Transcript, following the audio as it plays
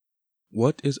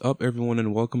What is up, everyone,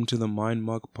 and welcome to the Mind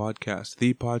Mug Podcast,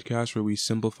 the podcast where we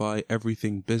simplify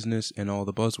everything business and all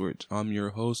the buzzwords. I'm your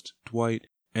host, Dwight,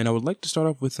 and I would like to start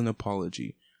off with an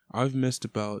apology. I've missed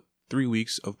about 3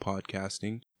 weeks of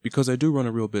podcasting because I do run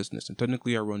a real business, and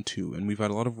technically I run two, and we've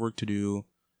had a lot of work to do,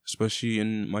 especially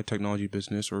in my technology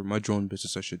business, or my drone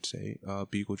business, I should say,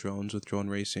 Beagle Drones with drone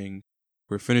racing.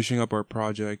 We're finishing up our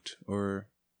project, or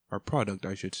our product,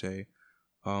 I should say.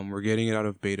 We're getting it out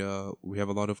of beta. We have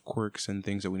a lot of quirks and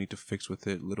things that we need to fix with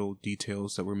it, little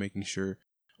details that we're making sure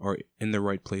are in the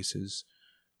right places.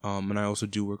 And I also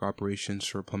do work operations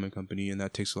for a plumbing company, and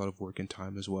that takes a lot of work and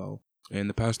time as well. And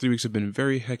the past 3 weeks have been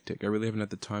very hectic. I really haven't had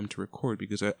the time to record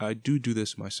because I do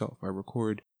this myself. I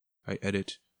record, I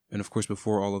edit, and of course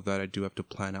before all of that I do have to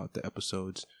plan out the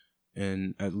episodes.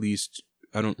 And at least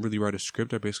I don't really write a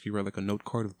script. I basically write like a note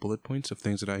card of bullet points of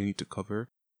things that I need to cover.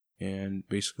 And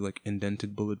basically like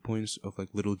indented bullet points of like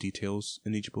little details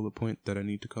in each bullet point that I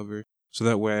need to cover. So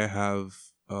that way I have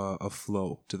a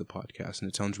flow to the podcast and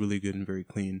it sounds really good and very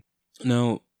clean.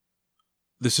 Now,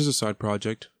 this is a side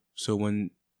project. So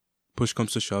when push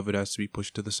comes to shove, it has to be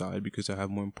pushed to the side because I have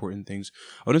more important things.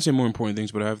 I wouldn't say more important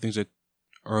things, but I have things that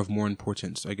are of more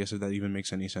importance. I guess if that even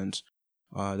makes any sense.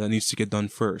 That needs to get done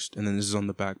first. And then this is on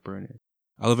the back burner.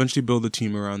 I'll eventually build a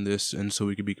team around this and so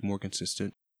we can be more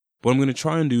consistent. What I'm going to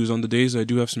try and do is on the days that I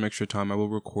do have some extra time, I will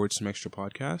record some extra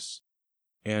podcasts,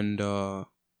 and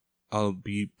I'll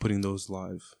be putting those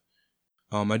live.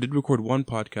 I did record one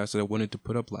podcast that I wanted to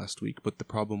put up last week, but the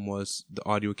problem was the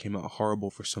audio came out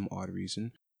horrible for some odd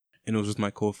reason, and it was with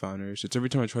my co-founders. It's every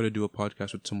time I try to do a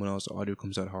podcast with someone else, the audio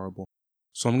comes out horrible.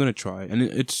 So I'm going to try, and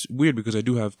it's weird because I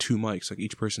do have two mics, like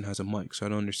each person has a mic, so I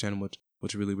don't understand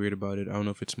what's really weird about it. I don't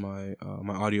know if it's my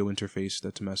audio interface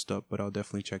that's messed up, but I'll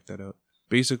definitely check that out.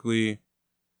 Basically,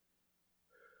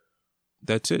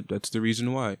 that's it. That's the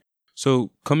reason why.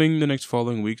 So, coming the next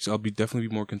following weeks, I'll definitely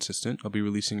be more consistent. I'll be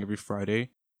releasing every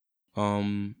Friday.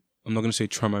 I'm not going to say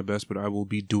try my best, but I will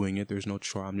be doing it. There's no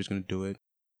try. I'm just going to do it.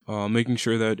 Making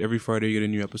sure that every Friday you get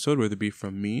a new episode, whether it be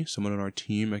from me, someone on our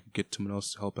team, I could get someone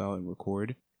else to help out and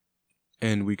record,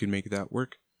 and we can make that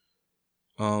work.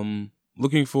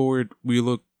 Looking forward, we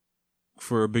look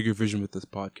for a bigger vision with this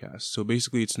podcast. So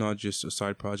basically it's not just a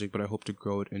side project, but I hope to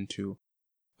grow it into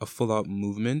a full-out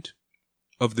movement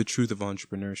of the truth of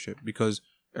entrepreneurship. Because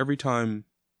every time,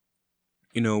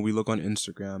 we look on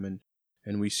Instagram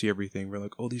and we see everything, we're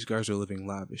like, oh, these guys are living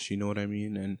lavish, you know what I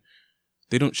mean? And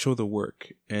they don't show the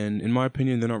work. And in my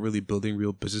opinion, they're not really building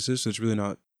real businesses. So it's really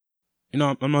not, I'm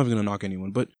not even going to knock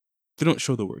anyone, but they don't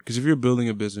show the work. Because if you're building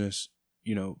a business,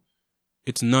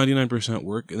 it's 99%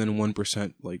 work and then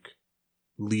 1% like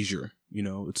leisure.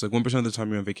 It's like 1% of the time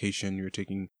you're on vacation, you're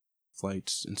taking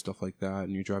flights and stuff like that,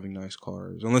 and you're driving nice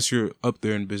cars, unless you're up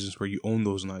there in business where you own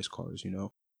those nice cars,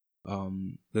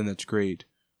 then that's great.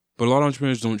 But a lot of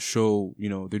entrepreneurs don't show,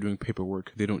 they're doing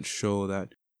paperwork. They don't show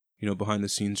that, behind the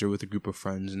scenes they're with a group of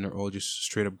friends and they're all just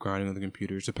straight up grinding on the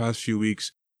computers. The past few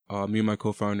weeks, me and my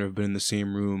co-founder have been in the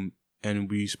same room and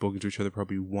we've spoken to each other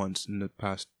probably once in the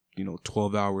past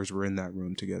 12 hours we're in that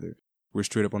room together. We're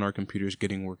straight up on our computers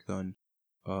getting work done.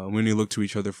 We only look to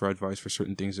each other for advice for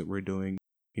certain things that we're doing.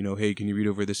 Hey, can you read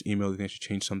over this email? Do you think I should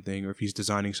change something? Or if he's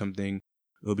designing something,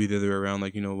 it'll be the other way around.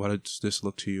 Like, how does this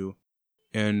look to you?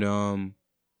 And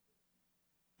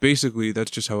basically, that's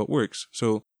just how it works.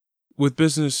 So with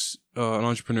business and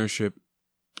entrepreneurship,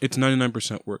 it's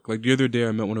 99% work. Like the other day,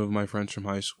 I met one of my friends from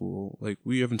high school. Like,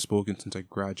 we haven't spoken since I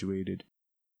graduated.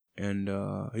 And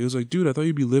he was like, dude, I thought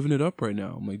you'd be living it up right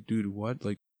now. I'm like, dude, what?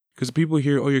 Like, because people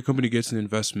hear, oh, your company gets an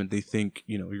investment, they think,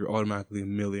 you're automatically a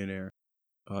millionaire.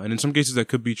 And in some cases that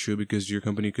could be true because your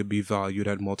company could be valued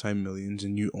at multi-millions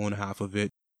and you own half of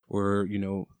it or,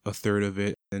 a third of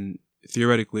it. And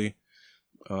theoretically,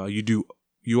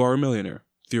 you are a millionaire,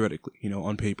 theoretically,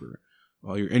 on paper.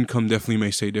 Your income definitely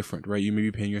may say different, right? You may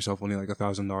be paying yourself only like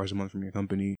 $1,000 a month from your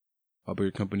company, but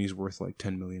your company's worth like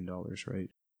 $10 million, right?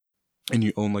 And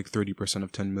you own like 30%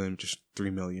 of 10 million, which is 3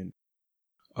 million.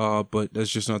 But that's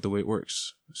just not the way it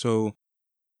works. So,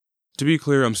 to be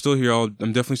clear, I'm still here. I'm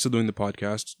definitely still doing the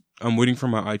podcast. I'm waiting for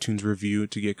my iTunes review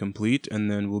to get complete,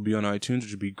 and then we'll be on iTunes,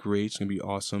 which would be great. It's going to be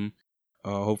awesome.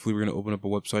 Hopefully, we're going to open up a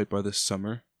website by this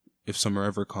summer, if summer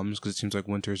ever comes, because it seems like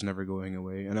winter is never going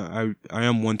away. And I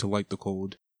am one to like the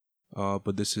cold,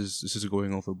 but this is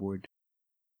going overboard.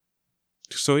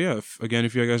 So yeah, if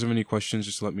you guys have any questions,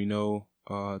 just let me know.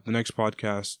 The next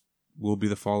podcast will be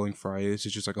the following Friday. This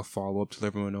is just like a follow-up to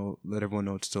let everyone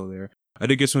know it's still there. I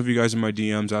did get some of you guys in my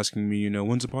DMs asking me,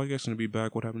 when's the podcast going to be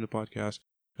back? What happened to the podcast?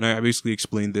 And I basically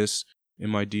explained this in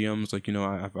my DMs, like,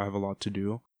 I have a lot to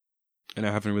do. And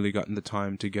I haven't really gotten the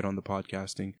time to get on the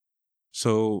podcasting.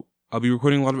 So I'll be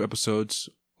recording a lot of episodes,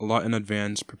 a lot in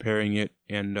advance, preparing it,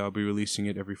 and I'll be releasing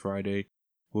it every Friday.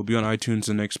 We'll be on iTunes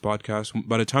the next podcast.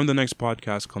 By the time the next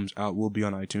podcast comes out, we'll be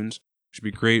on iTunes. Should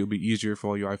be great. It'll be easier for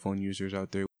all you iPhone users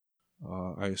out there,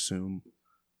 I assume.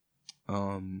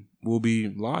 We'll be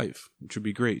live, which would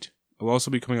be great. I'll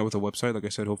also be coming out with a website, like I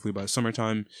said, hopefully by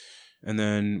summertime. And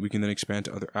then we can then expand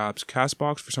to other apps.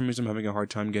 Castbox, for some reason, I'm having a hard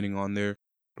time getting on there.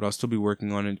 But I'll still be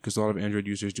working on it because a lot of Android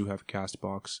users do have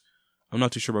Castbox. I'm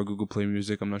not too sure about Google Play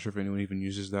Music. I'm not sure if anyone even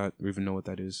uses that or even know what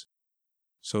that is.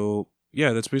 So,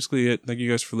 yeah, that's basically it. Thank you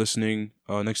guys for listening.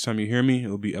 Next time you hear me,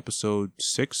 it'll be episode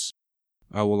 6.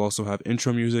 I will also have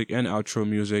intro music and outro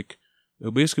music.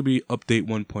 It'll basically be Update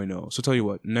 1.0. So tell you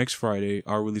what, next Friday,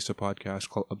 I'll release a podcast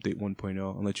called Update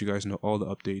 1.0 and let you guys know all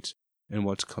the updates and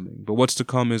what's coming. But what's to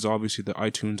come is obviously the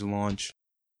iTunes launch,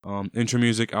 intro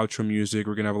music, outro music.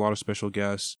 We're going to have a lot of special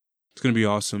guests. It's going to be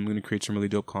awesome. I'm going to create some really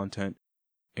dope content.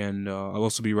 And I'll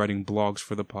also be writing blogs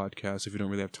for the podcast if you don't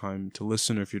really have time to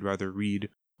listen or if you'd rather read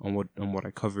on what I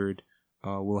covered.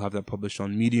 We'll have that published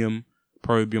on Medium,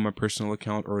 probably be on my personal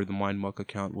account or the MindMuck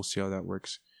account. We'll see how that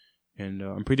works. And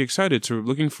I'm pretty excited. So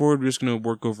looking forward, we're just going to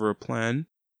work over a plan.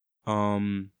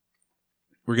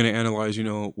 We're going to analyze,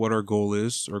 what our goal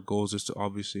is. Our goal is to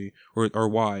obviously, or our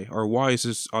why. Our why is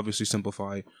just obviously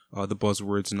simplify the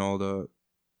buzzwords and all the,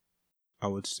 I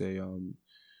would say,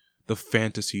 the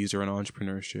fantasies around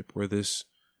entrepreneurship, or this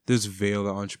veil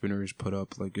that entrepreneurs put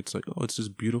up. Like, it's like, oh, it's this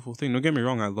beautiful thing. Don't get me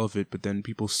wrong, I love it, but then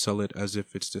people sell it as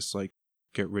if it's this, like,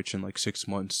 get rich in, 6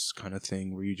 months kind of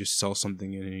thing, where you just sell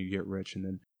something and you get rich, and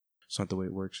then it's not the way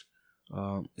it works.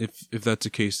 If that's the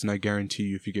case, then I guarantee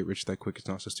you, if you get rich that quick, it's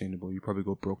not sustainable. You probably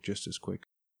go broke just as quick,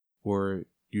 or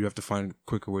you have to find a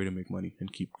quicker way to make money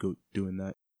and keep doing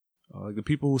that. The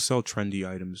people who sell trendy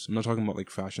items, I'm not talking about,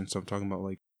 fashion stuff, I'm talking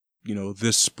about,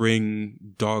 this spring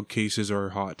dog cases are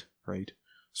hot, right?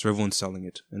 So everyone's selling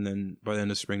it. And then by the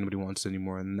end of spring, nobody wants it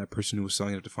anymore. And that person who was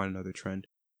selling it have to find another trend.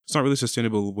 It's not really a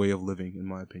sustainable way of living, in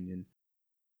my opinion.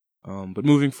 But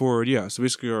moving forward, yeah. So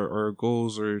basically our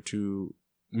goals are to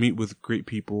meet with great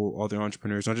people, other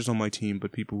entrepreneurs, not just on my team,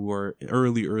 but people who are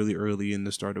early in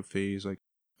the startup phase. When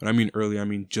I mean early, I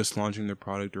mean just launching their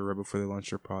product or right before they launch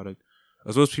their product.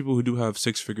 As well as people who do have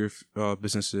 6-figure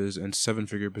businesses and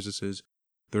 7-figure businesses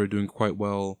that are doing quite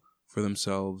well for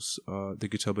themselves. They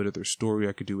could tell a bit of their story.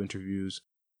 I could do interviews.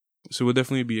 So we'll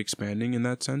definitely be expanding in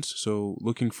that sense. So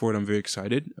looking forward, I'm very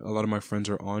excited. A lot of my friends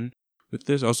are on with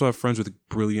this. I also have friends with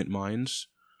brilliant minds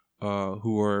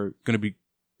who are going to be,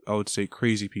 I would say,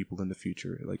 crazy people in the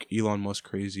future. Like Elon Musk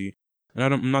crazy. And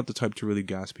I'm not the type to really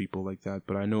gas people like that,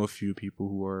 but I know a few people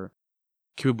who are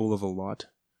capable of a lot.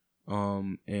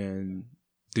 And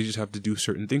they just have to do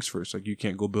certain things first. Like, you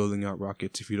can't go building out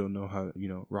rockets if you don't know how,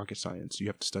 rocket science. You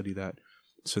have to study that.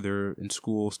 So they're in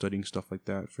school studying stuff like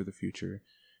that for the future.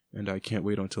 And I can't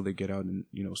wait until they get out and,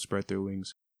 spread their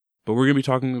wings. But we're going to be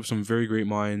talking with some very great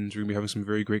minds. We're going to be having some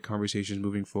very great conversations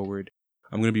moving forward.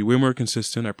 I'm going to be way more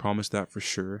consistent. I promise that for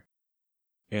sure.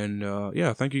 And,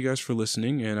 thank you guys for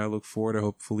listening. And I look forward,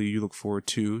 hopefully you look forward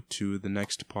to the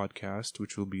next podcast,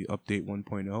 which will be Update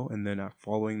 1.0. And then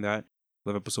following that,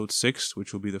 we'll have episode 6,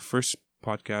 which will be the first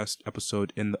podcast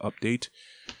episode in the update.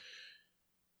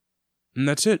 And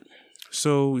that's it.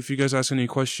 So if you guys ask any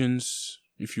questions,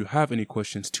 if you have any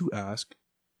questions to ask,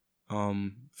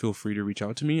 feel free to reach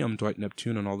out to me. I'm Dwight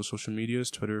Neptune on all the social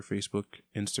medias, Twitter, Facebook,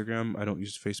 Instagram. I don't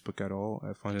use Facebook at all.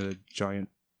 I find it a giant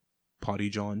potty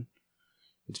john.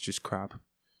 It's just crap.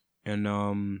 And,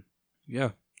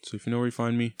 so if you know where you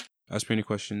find me, ask me any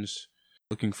questions.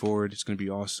 Looking forward. It's going to be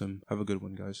awesome. Have a good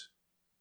one, guys.